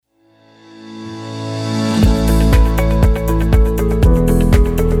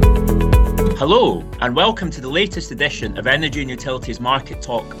Hello, and welcome to the latest edition of Energy and Utilities Market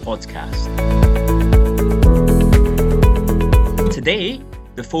Talk podcast. Today,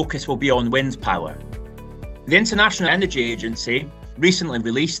 the focus will be on wind power. The International Energy Agency recently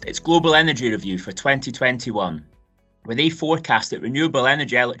released its Global Energy Review for 2021, where they forecast that renewable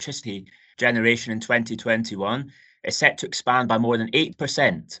energy electricity generation in 2021 is set to expand by more than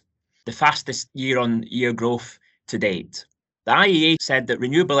 8%, the fastest year-on-year growth to date. The IEA said that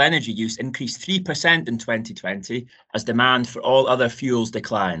renewable energy use increased 3% in 2020 as demand for all other fuels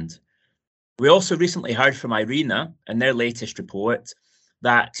declined. We also recently heard from IRENA in their latest report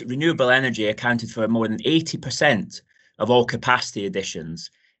that renewable energy accounted for more than 80% of all capacity additions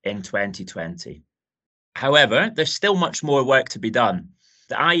in 2020. However, there's still much more work to be done.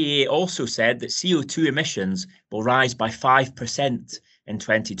 The IEA also said that CO2 emissions will rise by 5% in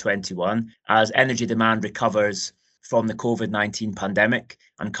 2021 as energy demand recovers from the COVID-19 pandemic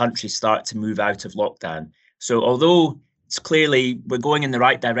and countries start to move out of lockdown. So although it's clearly we're going in the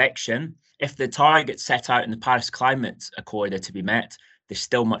right direction, if the targets set out in the Paris Climate Accord are to be met, there's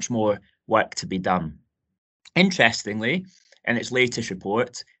still much more work to be done. Interestingly, in its latest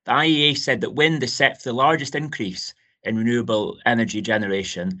report, the IEA said that wind is set for the largest increase in renewable energy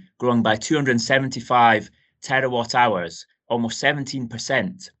generation, growing by 275 terawatt hours, almost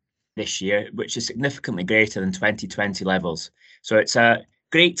 17%. This year, which is significantly greater than 2020 levels. So it's a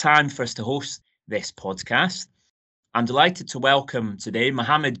great time for us to host this podcast. I'm delighted to welcome today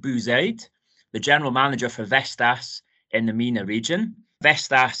Mohamed Bouzaid, the General Manager for Vestas in the MENA region.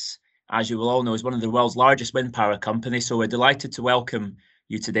 Vestas, as you will all know, is one of the world's largest wind power companies. So we're delighted to welcome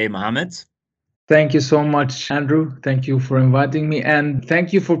you today, Mohamed. Thank you so much, Andrew. Thank you for inviting me. And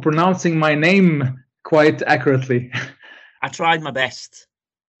thank you for pronouncing my name quite accurately. I tried my best.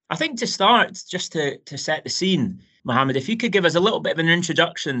 I think to start, just to set the scene, Mohamed, if you could give us a little bit of an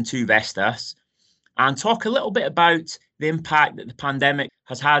introduction to Vestas and talk a little bit about the impact that the pandemic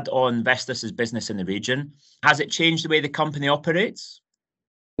has had on Vestas's business in the region. Has it changed the way the company operates?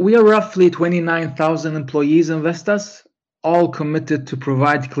 We are roughly 29,000 employees in Vestas, all committed to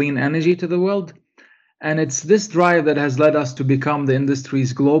provide clean energy to the world. And it's this drive that has led us to become the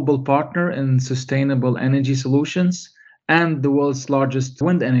industry's global partner in sustainable energy solutions and the world's largest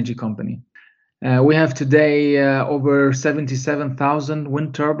wind energy company. We have today over 77,000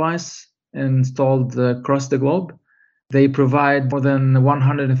 wind turbines installed across the globe. They provide more than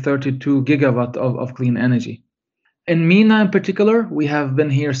 132 gigawatt of clean energy. In MENA in particular, we have been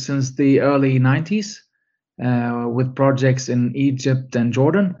here since the early 90s with projects in Egypt and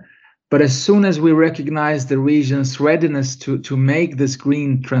Jordan. But as soon as we recognized the region's readiness to make this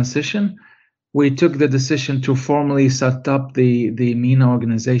green transition, we took the decision to formally set up the MENA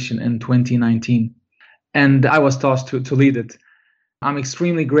organization in 2019, and I was tasked to lead it. I'm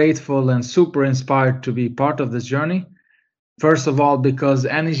extremely grateful and super inspired to be part of this journey. First of all, because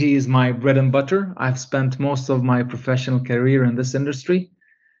energy is my bread and butter. I've spent most of my professional career in this industry.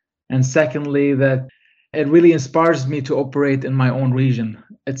 And secondly, that it really inspires me to operate in my own region.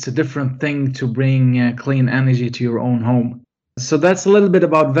 It's a different thing to bring clean energy to your own home. So that's a little bit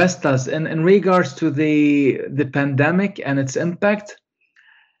about Vestas. And in regards to the pandemic and its impact,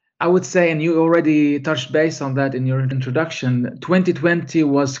 I would say, and you already touched base on that in your introduction, 2020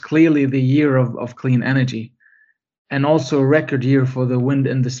 was clearly the year of clean energy and also a record year for the wind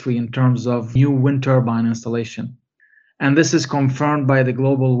industry in terms of new wind turbine installation. And this is confirmed by the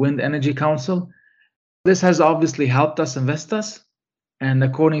Global Wind Energy Council. This has obviously helped us in Vestas. And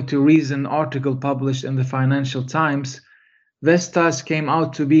according to a recent article published in the Financial Times, Vestas came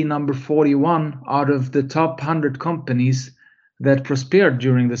out to be number 41 out of the top 100 companies that prospered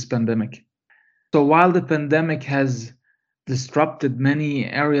during this pandemic. So while the pandemic has disrupted many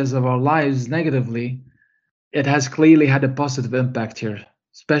areas of our lives negatively, it has clearly had a positive impact here,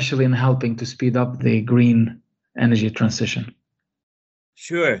 especially in helping to speed up the green energy transition.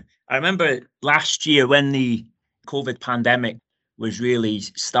 Sure. I remember last year when the COVID pandemic was really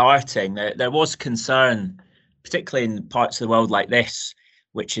starting, there was concern, particularly in parts of the world like this,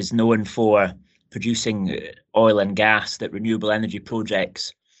 which is known for producing oil and gas, that renewable energy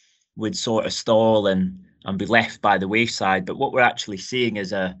projects would sort of stall and be left by the wayside. But what we're actually seeing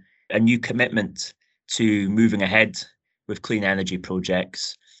is a new commitment to moving ahead with clean energy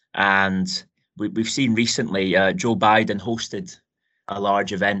projects. And we've seen recently Joe Biden hosted a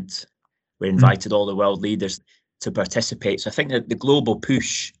large event. We invited all the world leaders to participate. So I think that the global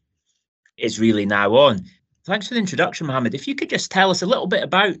push is really now on. Thanks for the introduction, Mohamed. If you could just tell us a little bit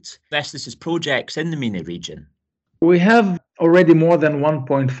about Vestas's projects in the MENA region. We have already more than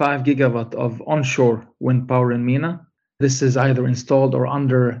 1.5 gigawatt of onshore wind power in MENA. This is either installed or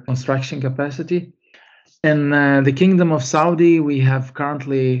under construction capacity. In the Kingdom of Saudi, we are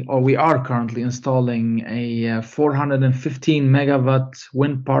currently installing a 415 megawatt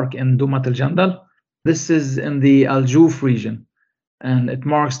wind park in Dumat Al Jandal. This is in the Al Juf region, and it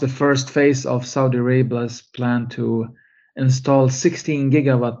marks the first phase of Saudi Arabia's plan to install 16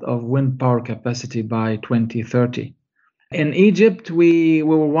 gigawatt of wind power capacity by 2030. In Egypt, we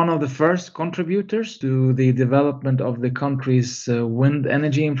were one of the first contributors to the development of the country's wind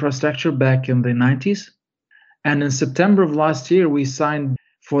energy infrastructure back in the 90s. And in September of last year, we signed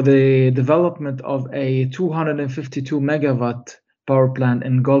for the development of a 252 megawatt power plant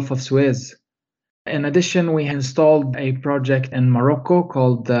in Gulf of Suez. In addition, we installed a project in Morocco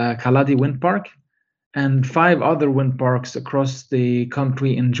called the Khaladi Wind Park and 5 other wind parks across the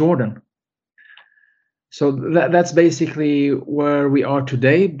country in Jordan. So that's basically where we are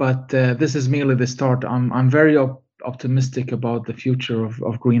today, but this is merely the start. I'm very optimistic about the future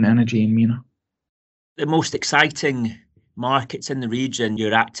of green energy in MENA. The most exciting markets in the region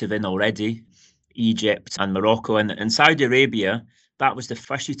you're active in already, Egypt and Morocco, and Saudi Arabia, that was the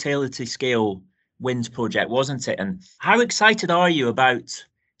first utility scale wind project, wasn't it? And how excited are you about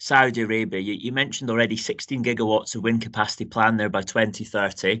Saudi Arabia? You mentioned already 16 gigawatts of wind capacity planned there by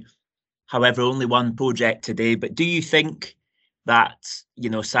 2030. However, only one project today. But do you think that,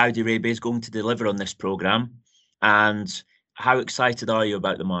 Saudi Arabia is going to deliver on this program? And how excited are you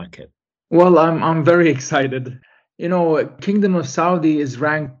about the market? Well, I'm very excited. Kingdom of Saudi is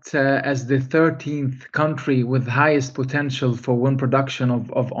ranked as the 13th country with highest potential for wind production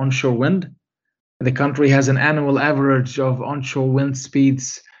of onshore wind. The country has an annual average of onshore wind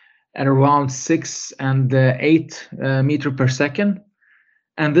speeds at around 6 and 8 meters per second.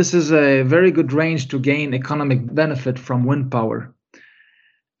 And this is a very good range to gain economic benefit from wind power.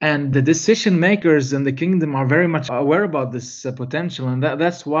 And the decision makers in the kingdom are very much aware about this potential. And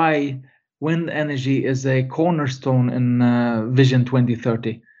that's why wind energy is a cornerstone in Vision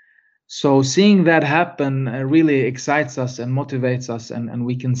 2030. So seeing that happen really excites us and motivates us. And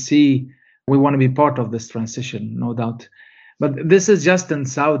we can see we want to be part of this transition, no doubt. But this is just in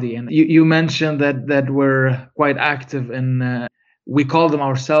Saudi. And you mentioned that we're quite active in, we call them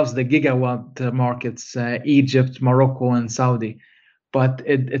ourselves the gigawatt markets, Egypt, Morocco, and Saudi. But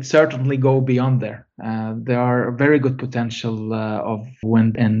it certainly go beyond there. There are very good potential of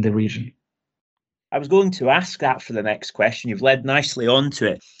wind in the region. I was going to ask that for the next question. You've led nicely onto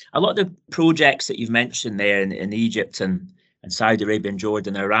it. A lot of the projects that you've mentioned there in Egypt and Saudi Arabia and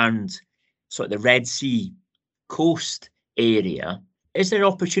Jordan around sort of the Red Sea coast area. Is there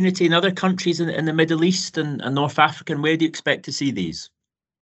opportunity in other countries in the Middle East and North Africa? And where do you expect to see these?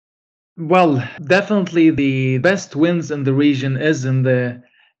 Well, definitely the best winds in the region is in the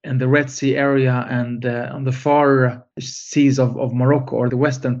Red Sea area and on the far seas of Morocco, or the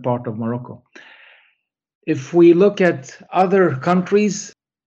western part of Morocco. If we look at other countries,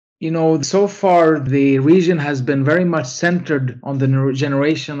 so far the region has been very much centered on the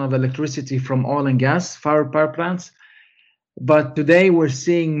generation of electricity from oil and gas fired power plants. But today we're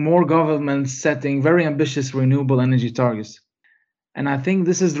seeing more governments setting very ambitious renewable energy targets. And I think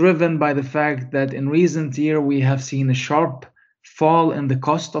this is driven by the fact that in recent years we have seen a sharp fall in the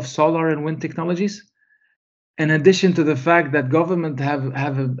cost of solar and wind technologies. In addition to the fact that governments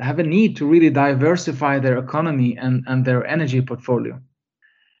have a need to really diversify their economy and their energy portfolio.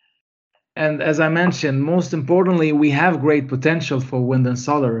 And as I mentioned, most importantly, we have great potential for wind and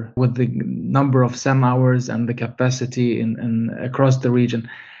solar with the number of SEM hours and the capacity across the region.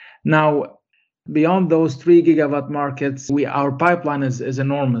 Now, beyond those 3 gigawatt markets, our pipeline is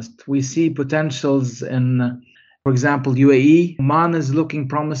enormous. We see potentials in, for example, UAE. Oman is looking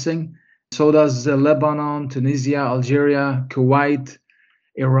promising. So does Lebanon, Tunisia, Algeria, Kuwait,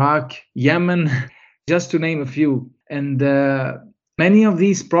 Iraq, Yemen, just to name a few. And many of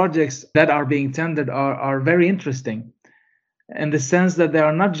these projects that are being tendered are very interesting in the sense that they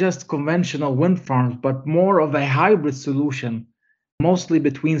are not just conventional wind farms, but more of a hybrid solution, mostly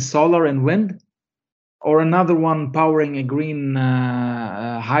between solar and wind, or another one powering a green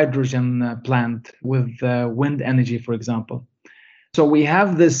hydrogen plant with wind energy, for example. So we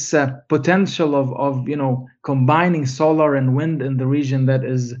have this potential of combining solar and wind in the region that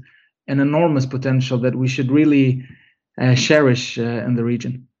is an enormous potential that we should really cherish in the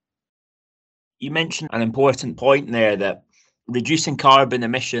region. You mentioned an important point there that reducing carbon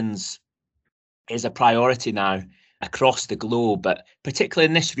emissions is a priority now across the globe, but particularly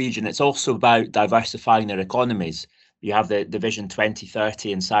in this region, it's also about diversifying their economies. You have the Vision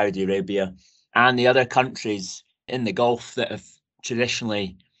 2030 in Saudi Arabia and the other countries in the Gulf that have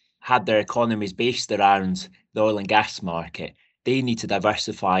traditionally had their economies based around the oil and gas market, they need to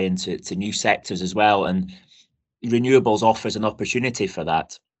diversify into new sectors as well. And renewables offers an opportunity for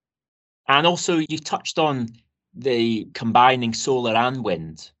that. And also, you touched on the combining solar and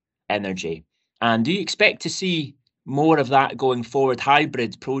wind energy. And do you expect to see more of that going forward,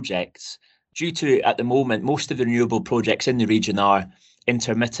 hybrid projects, due to, at the moment, most of the renewable projects in the region are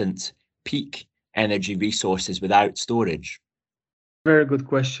intermittent peak energy resources without storage? Very good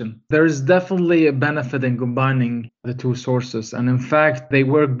question. There is definitely a benefit in combining the two sources, and in fact, they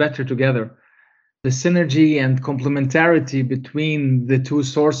work better together. The synergy and complementarity between the two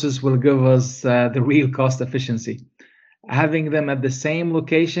sources will give us the real cost efficiency. Having them at the same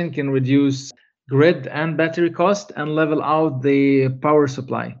location can reduce grid and battery cost and level out the power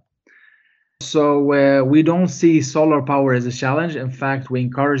supply. So we don't see solar power as a challenge. In fact, we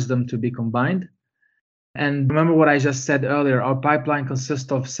encourage them to be combined. And remember what I just said earlier, our pipeline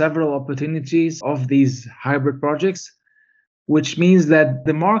consists of several opportunities of these hybrid projects, which means that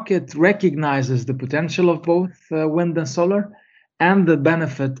the market recognizes the potential of both wind and solar and the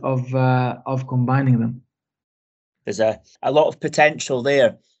benefit of combining them. There's a lot of potential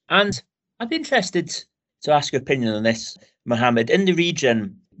there. And I'd be interested to ask your opinion on this, Mohammed. In the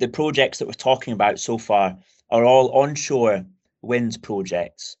region, the projects that we're talking about so far are all onshore wind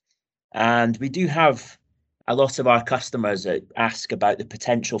projects. And we do have a lot of our customers that ask about the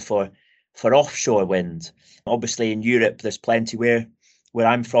potential for offshore wind. Obviously, in Europe, there's plenty. Where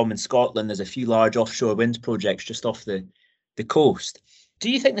I'm from in Scotland, there's a few large offshore wind projects just off the coast.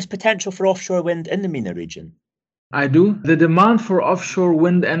 Do you think there's potential for offshore wind in the MENA region? I do. The demand for offshore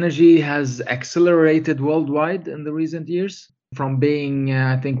wind energy has accelerated worldwide in the recent years, from being,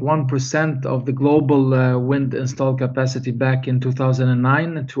 I think, 1% of the global wind installed capacity back in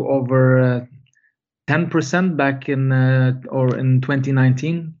 2009 to over 10% back in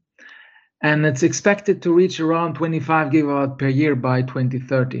 2019. And it's expected to reach around 25 gigawatt per year by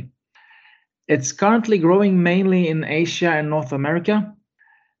 2030. It's currently growing mainly in Asia and North America.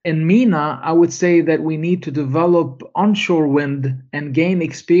 In MENA, I would say that we need to develop onshore wind and gain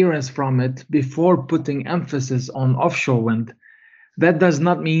experience from it before putting emphasis on offshore wind. That does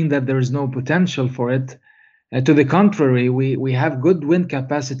not mean that there is no potential for it. To the contrary, we have good wind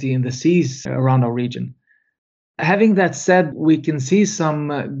capacity in the seas around our region. Having that said, we can see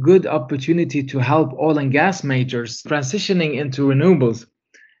some good opportunity to help oil and gas majors transitioning into renewables.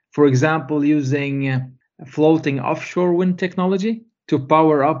 For example, using floating offshore wind technology to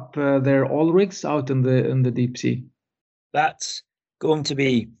power up their oil rigs out in the deep sea. That's going to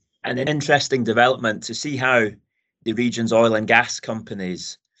be an interesting development to see how the region's oil and gas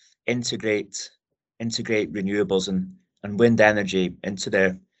companies integrate renewables and wind energy into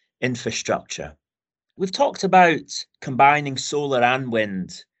their infrastructure. We've talked about combining solar and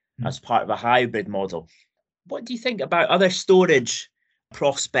wind as part of a hybrid model. What do you think about other storage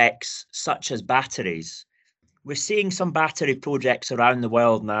prospects, such as batteries? We're seeing some battery projects around the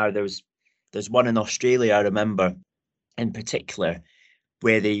world now. There's one in Australia, I remember, in particular,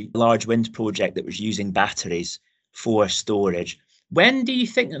 where the large wind project that was using batteries for storage. When do you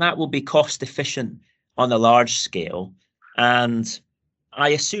think that will be cost efficient on a large scale? And I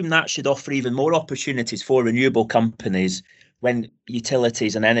assume that should offer even more opportunities for renewable companies when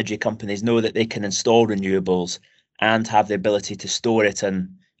utilities and energy companies know that they can install renewables and have the ability to store it and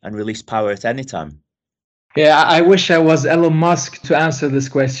release power at any time. Yeah, I wish I was Elon Musk to answer this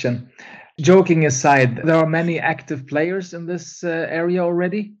question. Joking aside, there are many active players in this area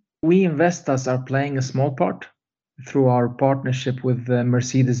already. We Investas are playing a small part through our partnership with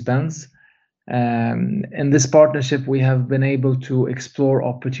Mercedes-Benz. In this partnership, we have been able to explore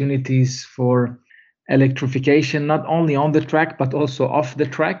opportunities for electrification, not only on the track, but also off the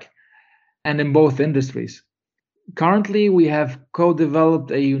track and in both industries. Currently, we have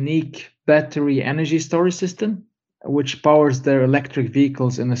co-developed a unique battery energy storage system, which powers their electric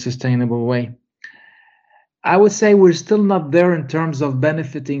vehicles in a sustainable way. I would say we're still not there in terms of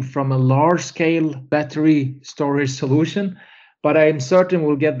benefiting from a large-scale battery storage solution, but I am certain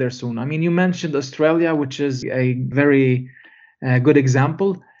we'll get there soon. I mean, you mentioned Australia, which is a very good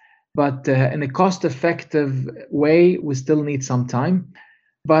example, but in a cost-effective way, we still need some time.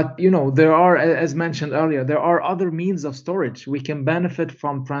 But, there are, as mentioned earlier, there are other means of storage. We can benefit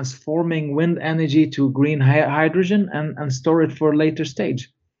from transforming wind energy to green hydrogen and store it for a later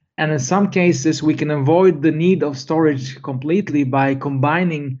stage. And in some cases, we can avoid the need of storage completely by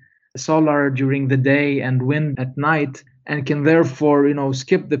combining solar during the day and wind at night, and can therefore,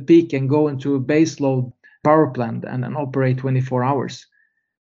 skip the peak and go into a baseload power plant and operate 24 hours.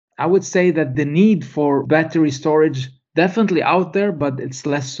 I would say that the need for battery storage definitely out there, but it's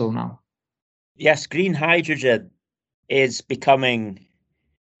less so now. Yes, green hydrogen is becoming,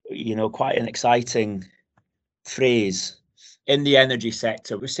 quite an exciting phrase in the energy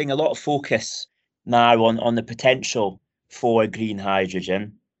sector. We're seeing a lot of focus now on the potential for green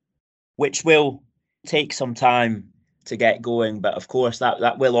hydrogen, which will take some time to get going. But of course,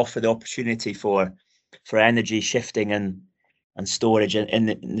 that will offer the opportunity for energy shifting and storage in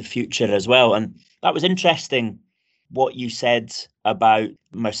the future as well. And that was interesting what you said about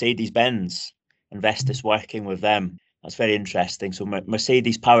Mercedes-Benz and Vestas working with them. That's very interesting. So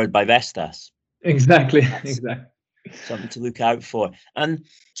Mercedes powered by Vestas. Exactly, That's exactly. something to look out for. And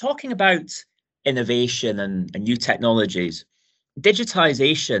talking about innovation and new technologies,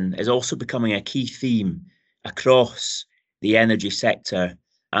 digitization is also becoming a key theme across the energy sector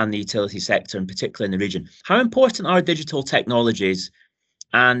and the utility sector, in particular in the region. How important are digital technologies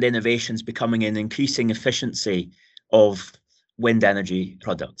and innovations becoming in increasing efficiency of wind energy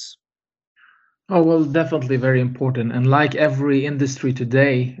products? Oh, well, definitely very important. And like every industry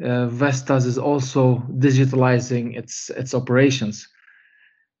today, Vestas is also digitalizing its operations.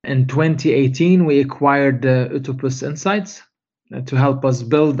 In 2018, we acquired Utopus Insights to help us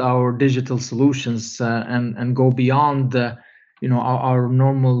build our digital solutions and go beyond our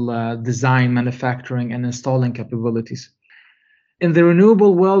normal design, manufacturing, and installing capabilities. In the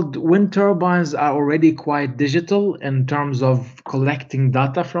renewable world, wind turbines are already quite digital in terms of collecting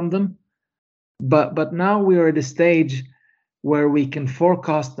data from them. But now we are at a stage where we can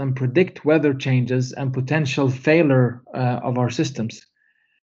forecast and predict weather changes and potential failure of our systems,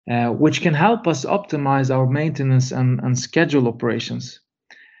 which can help us optimize our maintenance and schedule operations.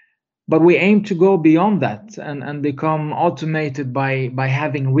 But we aim to go beyond that and become automated by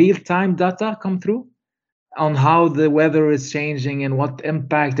having real-time data come through on how the weather is changing and what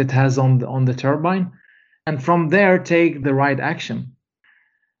impact it has on the turbine, and from there take the right action.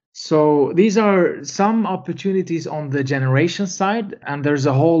 So these are some opportunities on the generation side, and there's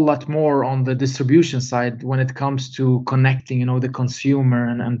a whole lot more on the distribution side when it comes to connecting, the consumer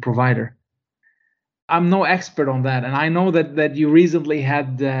and provider. I'm no expert on that, and I know that you recently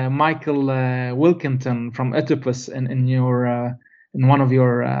had Michael Wilkinson from Utopus in one of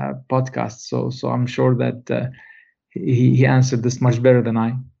your podcasts. So I'm sure that he answered this much better than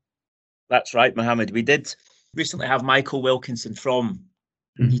I. That's right, Mohammed. We did recently have Michael Wilkinson from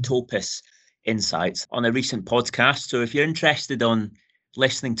Utopus Insights on a recent podcast. So if you're interested on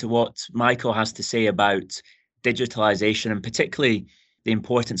listening to what Michael has to say about digitalization and particularly the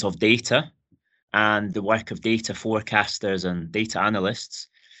importance of data and the work of data forecasters and data analysts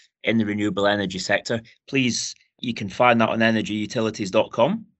in the renewable energy sector, please, you can find that on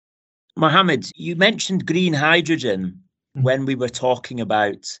energyutilities.com. Mohammed, you mentioned green hydrogen when we were talking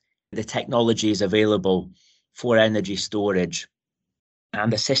about the technologies available for energy storage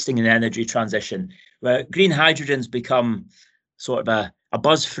and assisting in energy transition, where green hydrogen's become sort of a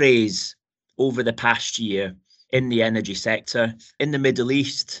buzz phrase over the past year in the energy sector. In the Middle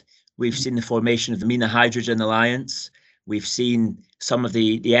East, we've seen the formation of the MENA Hydrogen Alliance. We've seen some of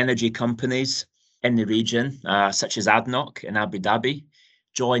the energy companies in the region, such as ADNOC in Abu Dhabi,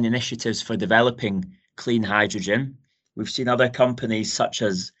 join initiatives for developing clean hydrogen. We've seen other companies such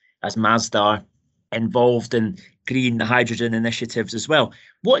as Masdar involved in green hydrogen initiatives as well.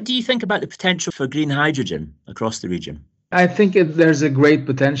 What do you think about the potential for green hydrogen across the region? I think there's a great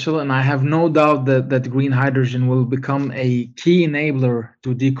potential, and I have no doubt that green hydrogen will become a key enabler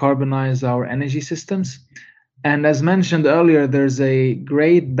to decarbonize our energy systems. And as mentioned earlier, there's a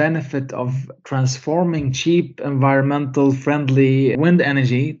great benefit of transforming cheap, environmental friendly wind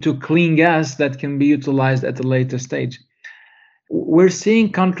energy to clean gas that can be utilized at a later stage. We're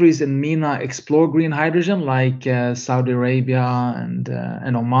seeing countries in MENA explore green hydrogen, like Saudi Arabia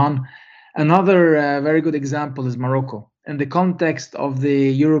and Oman. Another very good example is Morocco. In the context of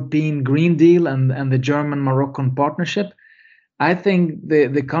the European Green Deal and the German-Moroccan partnership, I think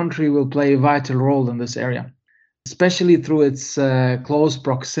the country will play a vital role in this area, especially through its close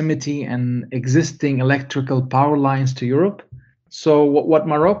proximity and existing electrical power lines to Europe. So what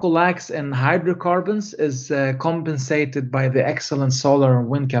Morocco lacks in hydrocarbons is compensated by the excellent solar and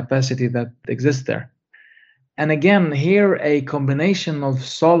wind capacity that exists there. And again, here a combination of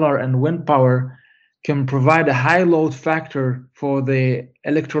solar and wind power can provide a high load factor for the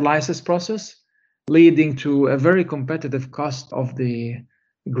electrolysis process, leading to a very competitive cost of the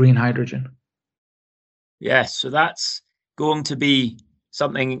green hydrogen. Yes, so that's going to be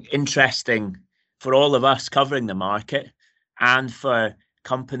something interesting for all of us covering the market, and for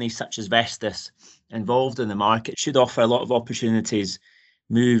companies such as Vestas involved in the market. Should offer a lot of opportunities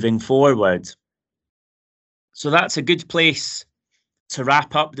moving forward. So that's a good place to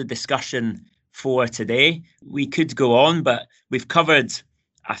wrap up the discussion for today. We could go on, but we've covered,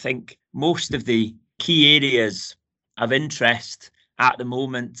 I think, most of the key areas of interest at the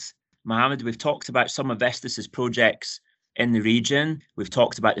moment. Mohammed, we've talked about some of Vestas' projects in the region. We've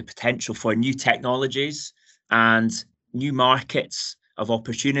talked about the potential for new technologies and new markets of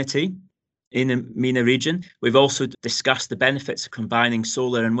opportunity in the MENA region. We've also discussed the benefits of combining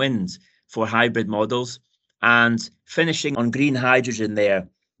solar and wind for hybrid models, and finishing on green hydrogen there,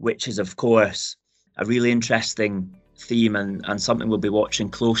 which is, of course, a really interesting theme and something we'll be watching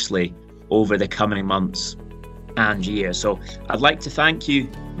closely over the coming months and years. So I'd like to thank you,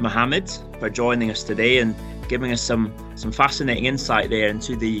 Mohammed, for joining us today and giving us some fascinating insight there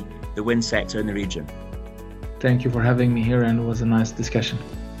into the wind sector in the region. Thank you for having me here, and it was a nice discussion.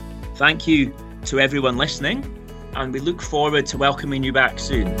 Thank you to everyone listening, and we look forward to welcoming you back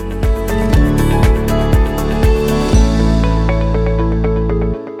soon.